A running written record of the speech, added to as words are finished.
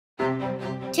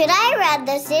Today we're at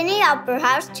the Sydney Opera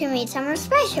House to meet someone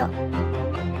special.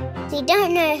 We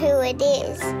don't know who it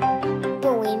is,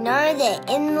 but we know they're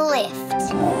in the lift.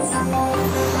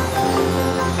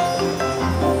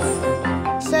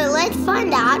 So let's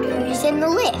find out who's in the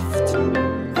lift.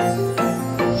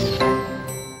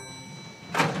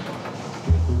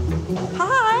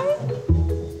 Hi.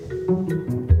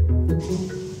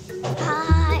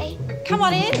 Hi. Come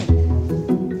on in.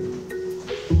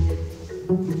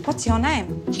 What's your name?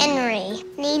 Henry.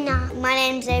 Nina. My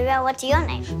name's Xavier. What's your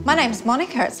name? My name's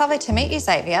Monica. It's lovely to meet you,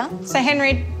 Xavier. So,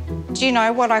 Henry, do you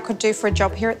know what I could do for a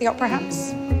job here at the Opera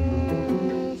House?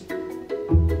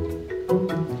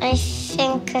 I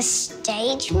think a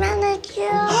stage manager.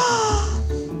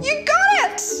 You got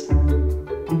it!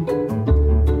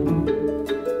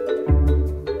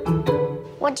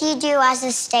 What do you do as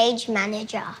a stage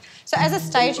manager? So as a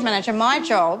stage manager, my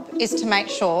job is to make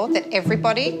sure that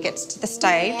everybody gets to the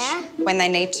stage when they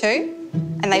need to,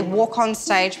 and they walk on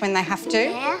stage when they have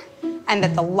to, and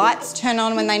that the lights turn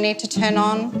on when they need to turn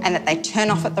on, and that they turn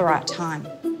off at the right time.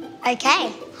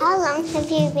 Okay. How long have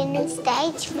you been a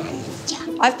stage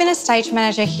manager? I've been a stage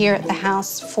manager here at the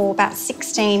house for about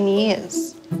 16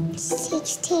 years.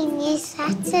 16 years,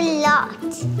 that's a lot.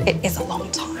 It is a long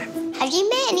time. Have you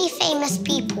met any famous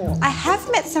people? I have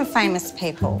met some famous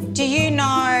people. Do you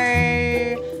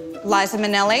know Liza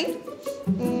Minnelli?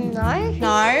 No.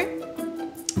 No.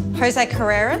 Jose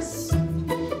Carreras?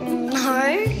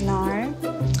 No. No.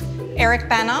 Eric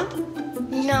Bana?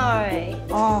 No.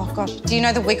 Oh, gosh. Do you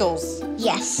know the Wiggles?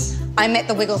 Yes. I met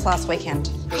the Wiggles last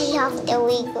weekend. I love the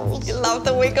Wiggles. You love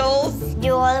the Wiggles? Do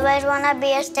you always want to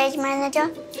be a stage manager?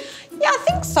 Yeah, I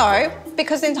think so,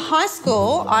 because in high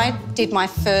school, I did my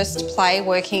first play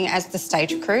working as the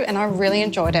stage crew, and I really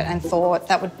enjoyed it and thought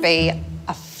that would be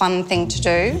a fun thing to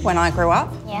do when I grew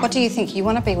up. Yeah. What do you think you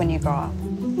want to be when you grow up?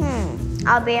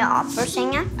 I'll be an opera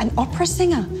singer. An opera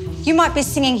singer? You might be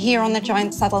singing here on the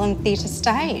Joan Sutherland Theatre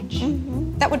stage.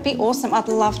 That would be awesome. I'd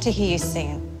love to hear you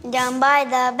sing. Down by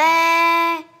the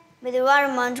bay, where the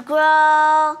watermelons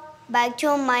grow, back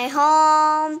to my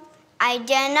home, I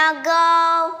dare not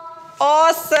go.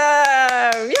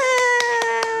 Awesome! Yay!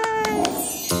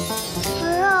 What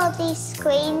are all these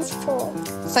screens for?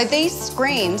 So these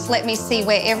screens let me see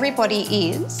where everybody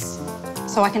is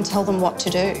so I can tell them what to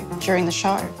do during the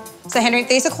show. So, Henry,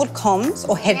 these are called comms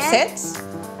or headsets.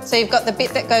 So you've got the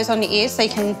bit that goes on your ear so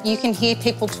you can hear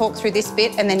people talk through this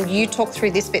bit, and then you talk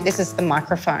through this bit. This is the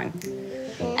microphone.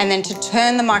 And then to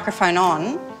turn the microphone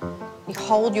on, you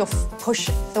push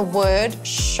the word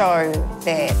show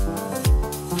there.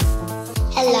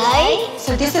 Hello?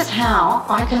 So this is how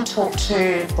I can talk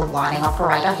to the lighting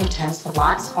operator who turns the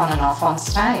lights on and off on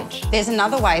stage. There's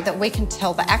another way that we can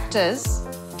tell the actors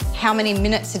how many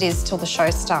minutes it is till the show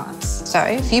starts. So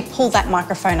if you pull that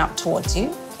microphone up towards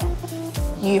you,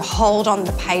 you hold on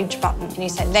the page button and you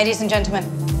say, ladies and gentlemen.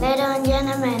 Ladies and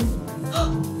gentlemen.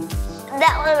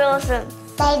 That was awesome.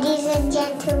 Ladies and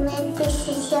gentlemen, this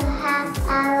is your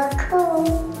half-hour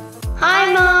call.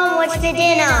 Hi, Mom, what's the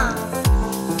dinner?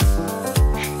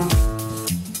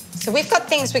 So we've got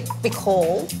things we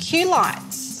call cue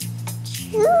lights.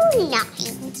 Cue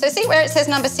lights. So see where it says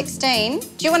number 16?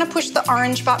 Do you want to push the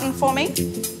orange button for me?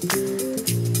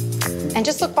 And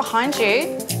just look behind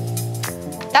you.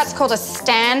 That's called a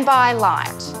standby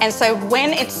light. And so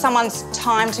when it's someone's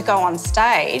time to go on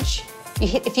stage,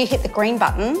 if you hit the green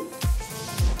button,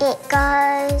 it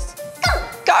goes, go!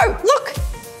 Go, look,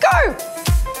 go!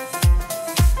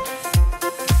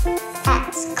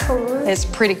 That's cool. It's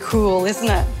pretty cool, isn't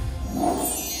it?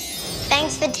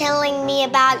 Thanks for telling me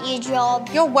about your job.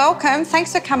 You're welcome.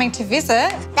 Thanks for coming to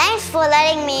visit. Thanks for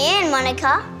letting me in,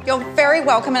 Monica. You're very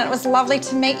welcome, and it was lovely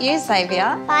to meet you,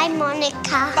 Xavier. Bye,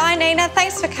 Monica. Bye, Nina.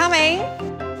 Thanks for coming.